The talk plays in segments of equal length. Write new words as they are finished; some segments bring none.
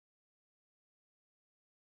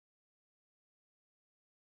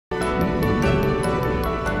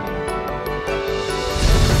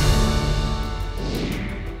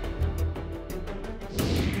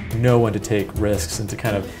know when to take risks and to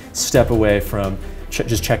kind of step away from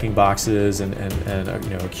just checking boxes and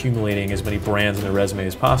accumulating as many brands in their resume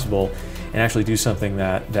as possible, and actually do something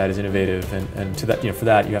that is innovative. And to that, for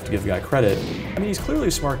that, you have to give the guy credit. I mean, he's clearly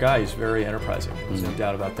a smart guy. He's very enterprising. There's no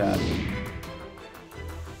doubt about that.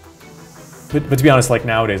 But to be honest, like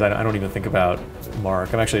nowadays, I don't even think about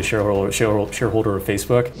Mark. I'm actually a shareholder of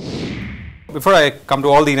Facebook. Before I come to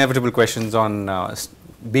all the inevitable questions on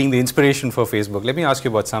being the inspiration for Facebook, let me ask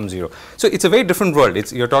you about Sumzero. So it's a very different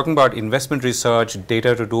world. You're talking about investment research,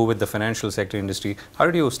 data to do with the financial sector industry. How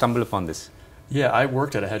did you stumble upon this? Yeah, I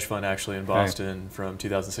worked at a hedge fund actually in Boston from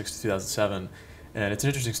 2006 to 2007, and it's an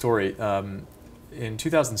interesting story. In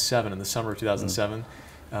 2007, in the summer of 2007,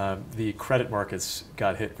 the credit markets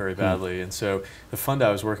got hit very badly, and so the fund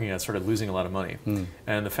I was working at started losing a lot of money.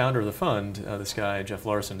 And the founder of the fund, this guy Jeff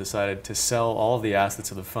Larson, decided to sell all of the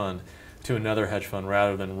assets of the fund to another hedge fund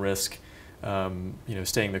rather than risk,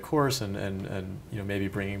 staying the course and maybe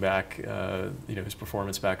bringing back his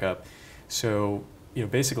performance back up. So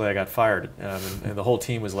basically I got fired, and the whole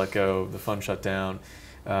team was let go. The fund shut down,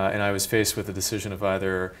 and I was faced with the decision of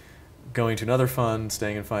either going to another fund,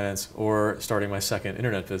 staying in finance, or starting my second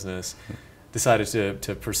internet business. Decided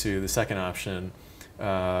to pursue the second option,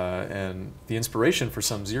 and the inspiration for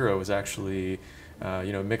Sumzero was actually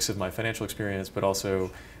a mix of my financial experience, but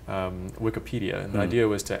also Wikipedia. And the idea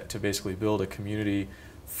was to basically build a community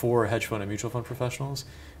for hedge fund and mutual fund professionals,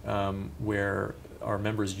 where our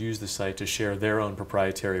members use the site to share their own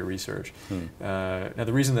proprietary research. Now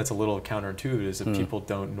the reason that's a little counterintuitive is that people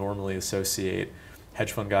don't normally associate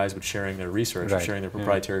hedge fund guys with sharing their research, or sharing their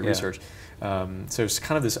proprietary research. So it's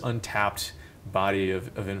kind of this untapped body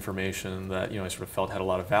of information that I sort of felt had a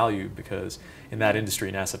lot of value, because in that industry,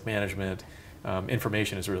 in asset management,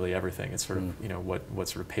 information is really everything. It's sort of what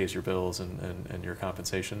sort of pays your bills and your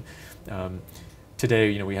compensation.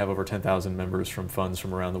 Today, we have over 10,000 members from funds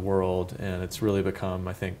from around the world, and it's really become,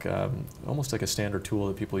 I think, almost like a standard tool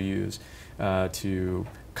that people use to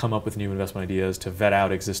come up with new investment ideas, to vet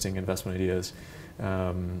out existing investment ideas,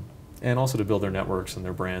 and also to build their networks and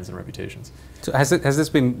their brands and reputations. So has this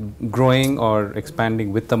been growing or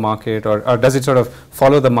expanding with the market, or does it sort of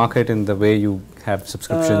follow the market in the way you have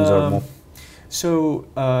subscriptions or more? So,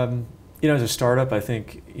 as a startup, I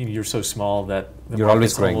think you're so small that the you're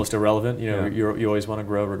market's always growing. Almost irrelevant. You always want to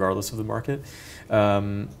grow regardless of the market.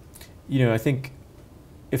 I think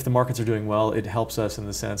if the markets are doing well, it helps us in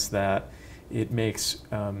the sense that it makes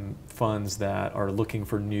funds that are looking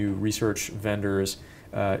for new research vendors,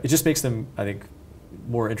 it just makes them, I think,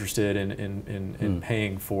 more interested in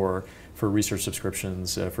paying for research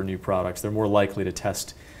subscriptions for new products. They're more likely to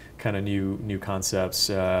test kind of new concepts,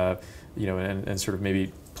 and sort of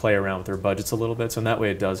maybe play around with their budgets a little bit. So in that way,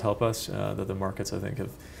 it does help us. That the markets, I think,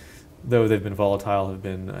 though they've been volatile, have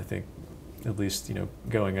been, I think, at least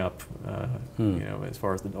going up. As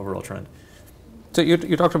far as the overall trend. So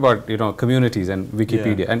you talked about communities and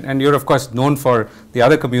Wikipedia, and you're of course known for the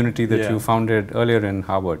other community that you founded earlier in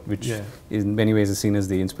Harvard, which in many ways is seen as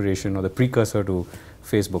the inspiration or the precursor to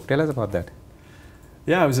Facebook. Tell us about that.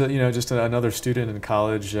 Yeah, I was just another student in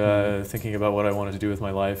college, thinking about what I wanted to do with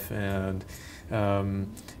my life, and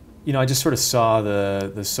I just sort of saw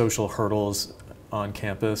the social hurdles on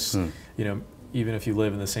campus. Even if you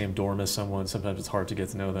live in the same dorm as someone, sometimes it's hard to get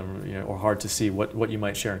to know them, or hard to see what you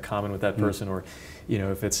might share in common with that person, or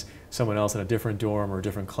if it's someone else in a different dorm or a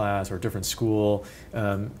different class or a different school.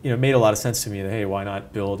 It made a lot of sense to me that, hey, why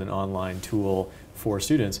not build an online tool for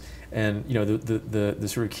students? And the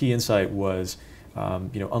sort of key insight was,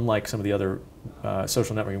 unlike some of the other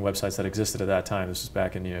social networking websites that existed at that time, this was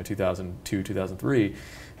back in 2002, 2003,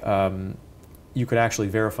 you could actually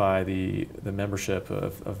verify the membership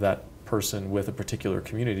of that person with a particular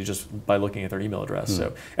community just by looking at their email address.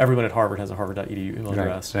 So everyone at Harvard has a harvard.edu email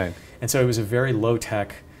address. And so it was a very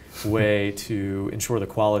low-tech way to ensure the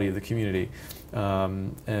quality of the community,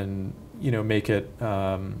 and make it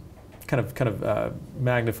kind of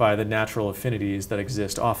magnify the natural affinities that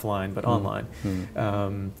exist offline but online.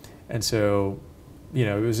 And so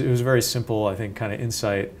it was a very simple, I think, kind of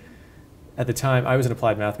insight. At the time, I was an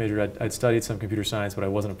applied math major. I'd studied some computer science, but I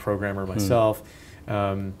wasn't a programmer myself.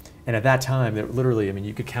 And at that time, literally,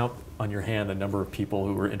 you could count on your hand the number of people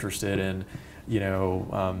who were interested in,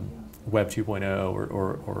 Web 2.0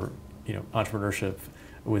 or entrepreneurship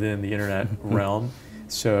within the internet realm.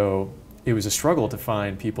 So it was a struggle to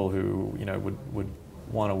find people who would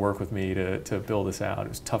want to work with me to build this out. It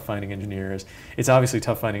was tough finding engineers. It's obviously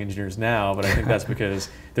tough finding engineers now, but I think that's because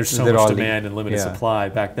there's so much demand and limited supply.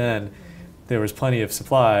 Back then, there was plenty of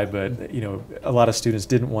supply, but a lot of students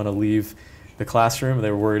didn't want to leave the classroom.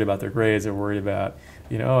 They were worried about their grades. They were worried about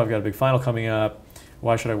I've got a big final coming up.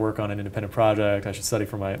 Why should I work on an independent project? I should study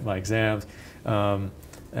for my exams. And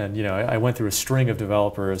I went through a string of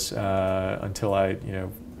developers until I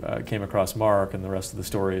came across Mark, and the rest of the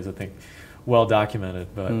story is, I think, well documented.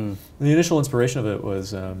 But the initial inspiration of it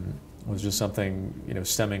was just something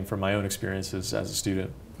stemming from my own experiences as a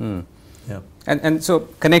student. Yeah. And so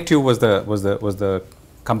ConnectU was the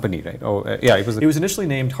company, right? Oh, yeah, it was. It was initially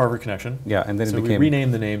named Harvard Connection. Yeah, and then so it became. we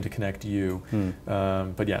renamed the name to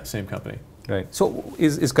ConnectU. But yeah, same company. Right. So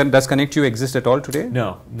does ConnectU exist at all today?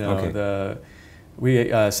 No. Okay. We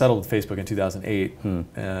settled Facebook in 2008,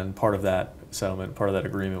 and part of that settlement, part of that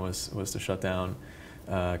agreement was to shut down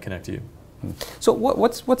ConnectU. So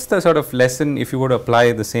what's the sort of lesson, if you were to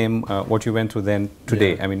apply the same what you went through then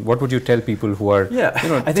today? Yeah. I mean, what would you tell people who are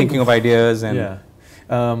I thinking of ideas and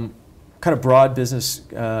kind of broad business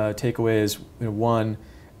takeaways? One,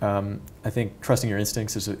 I think trusting your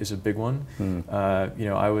instincts is a big one.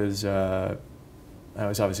 I was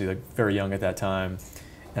obviously very young at that time,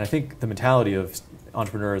 and I think the mentality of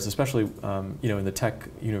entrepreneurs, especially in the tech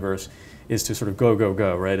universe, is to sort of go,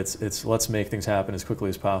 right? It's let's make things happen as quickly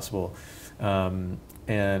as possible.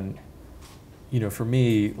 And for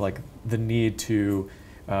me, the need to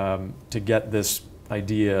get this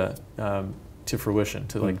idea to fruition,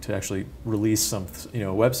 to actually release some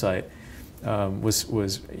website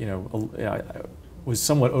was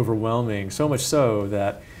somewhat overwhelming. So much so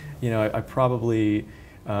that I probably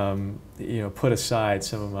put aside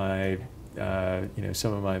some of my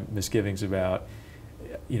misgivings about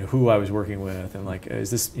who I was working with, and is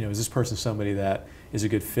this person somebody that is a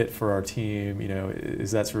good fit for our team?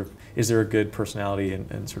 Is there a good personality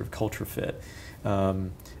and sort of culture fit?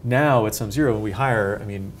 Now at Sumzero, when we hire,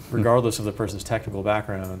 regardless of the person's technical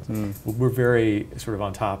background, we're very sort of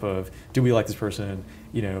on top of, do we like this person?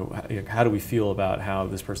 How do we feel about how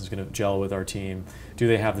this person's going to gel with our team? Do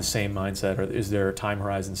they have the same mindset, or is their time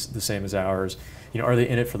horizons the same as ours? Are they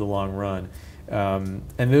in it for the long run?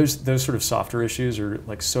 And those sort of softer issues are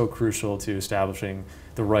so crucial to establishing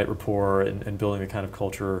the right rapport and building the kind of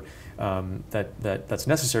culture that's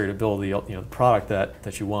necessary to build the product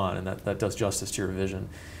that you want, and that does justice to your vision.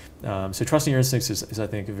 So trusting your instincts is I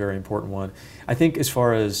think a very important one. I think as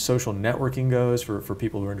far as social networking goes, for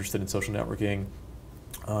people who are interested in social networking,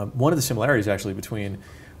 one of the similarities actually between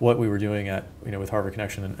what we were doing with Harvard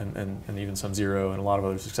Connection and even Sumzero and a lot of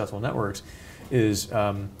other successful networks is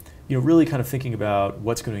really kind of thinking about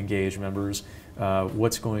what's going to engage members,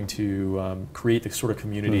 what's going to create the sort of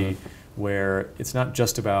community where it's not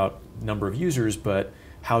just about number of users, but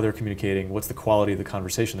how they're communicating, what's the quality of the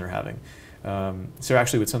conversation they're having. So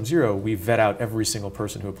actually with Sumzero, we vet out every single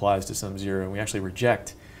person who applies to Sumzero, and we actually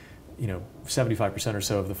reject 75% or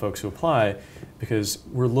so of the folks who apply, because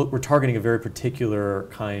we're targeting a very particular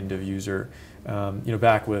kind of user.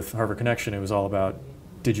 Back with Harvard Connection, it was all about,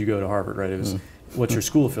 did you go to Harvard, right? It was, what's your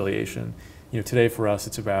school affiliation? Today for us,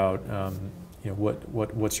 it's about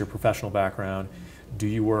what's your professional background? Do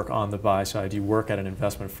you work on the buy side? Do you work at an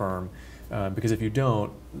investment firm? Because if you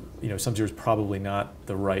don't, Sumzero is probably not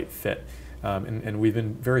the right fit. And we've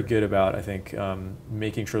been very good about, I think,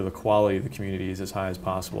 making sure the quality of the community is as high as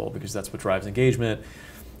possible, because that's what drives engagement.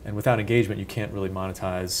 And without engagement, you can't really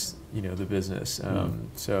monetize, the business.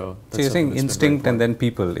 So you're saying instinct and then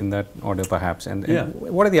people in that order, perhaps. And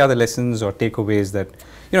what are the other lessons or takeaways that,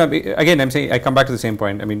 again, I'm saying I come back to the same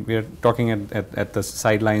point. We're talking at the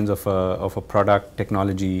sidelines of a product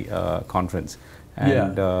technology conference.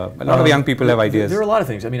 And a lot of young people have ideas. There are a lot of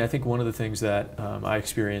things. I think one of the things that I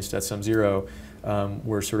experienced at Sumzero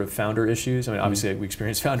were sort of founder issues. Obviously we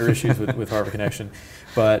experienced founder issues with Harvard Connection,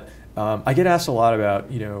 but I get asked a lot about,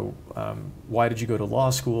 why did you go to law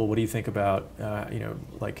school? What do you think about,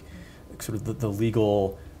 sort of the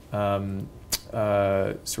legal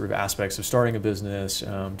sort of aspects of starting a business,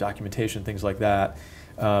 documentation, things like that.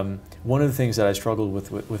 One of the things that I struggled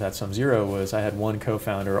with at Sumzero was I had one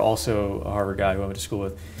co-founder, also a Harvard guy who I went to school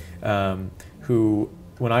with, who,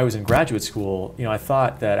 when I was in graduate school, I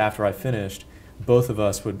thought that after I finished, both of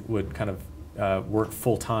us would kind of work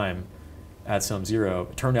full-time at Sumzero.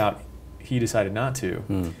 It turned out he decided not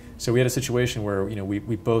to. So we had a situation where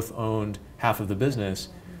we both owned half of the business,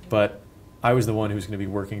 but I was the one who was going to be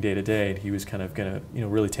working day to day, and he was kind of going to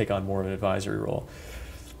really take on more of an advisory role.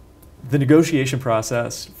 The negotiation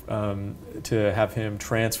process to have him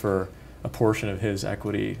transfer a portion of his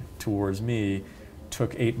equity towards me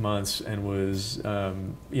took 8 months and was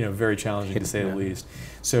very challenging to say the least.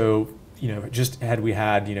 So just had we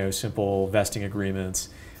had simple vesting agreements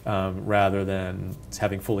rather than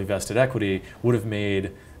having fully vested equity would have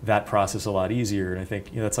made that process a lot easier. And I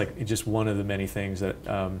think that's just one of the many things that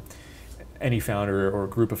any founder or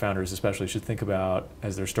group of founders especially should think about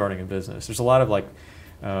as they're starting a business. There's a lot of like,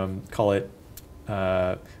 call it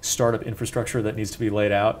startup infrastructure that needs to be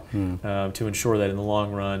laid out to ensure that in the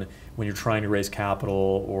long run, when you're trying to raise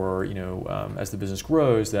capital or as the business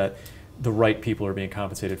grows, that the right people are being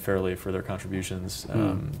compensated fairly for their contributions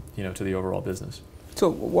to the overall business. So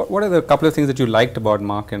what are the couple of things that you liked about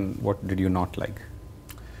Mark and what did you not like?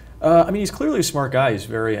 I mean, he's clearly a smart guy. He's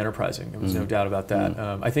very enterprising. There's no doubt about that.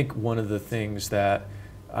 I think one of the things that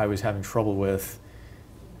I was having trouble with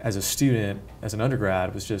as a student, as an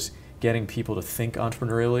undergrad, was just getting people to think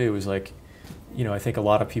entrepreneurially. It was like, I think a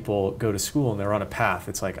lot of people go to school and they're on a path.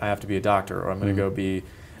 It's like, I have to be a doctor, or I'm going to go be,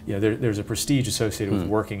 there's a prestige associated with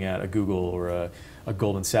working at a Google or a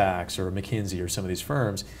Goldman Sachs or a McKinsey or some of these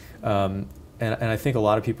firms. And I think a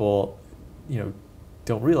lot of people,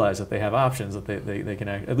 don't realize that they have options, that they can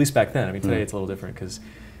act, at least back then. I mean, today it's a little different because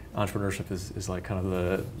entrepreneurship is like kind of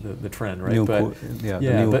the trend, right? The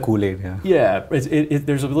new Kool-Aid, yeah. Yeah,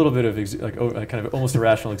 there's a little bit of kind of almost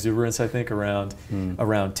irrational exuberance, I think, around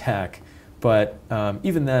tech. But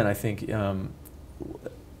even then, I think the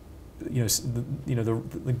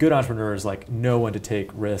good entrepreneurs like know when to take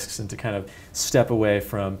risks and to kind of step away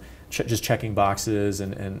from just checking boxes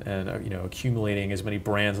and accumulating as many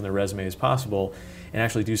brands on their resume as possible, and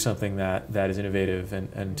actually do something that is innovative.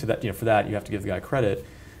 And to that, for that you have to give the guy credit.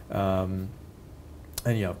 But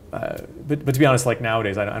to be honest, like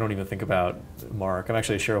nowadays, I don't even think about Mark. I'm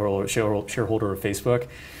actually a shareholder of Facebook,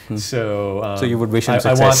 so you would wish him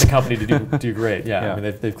success. I want the company to do great. Yeah, I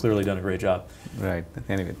mean they've clearly done a great job. Right.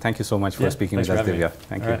 Anyway, thank you so much for speaking with us, Divya.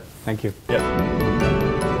 Thank you. Right. Thank you. Yeah.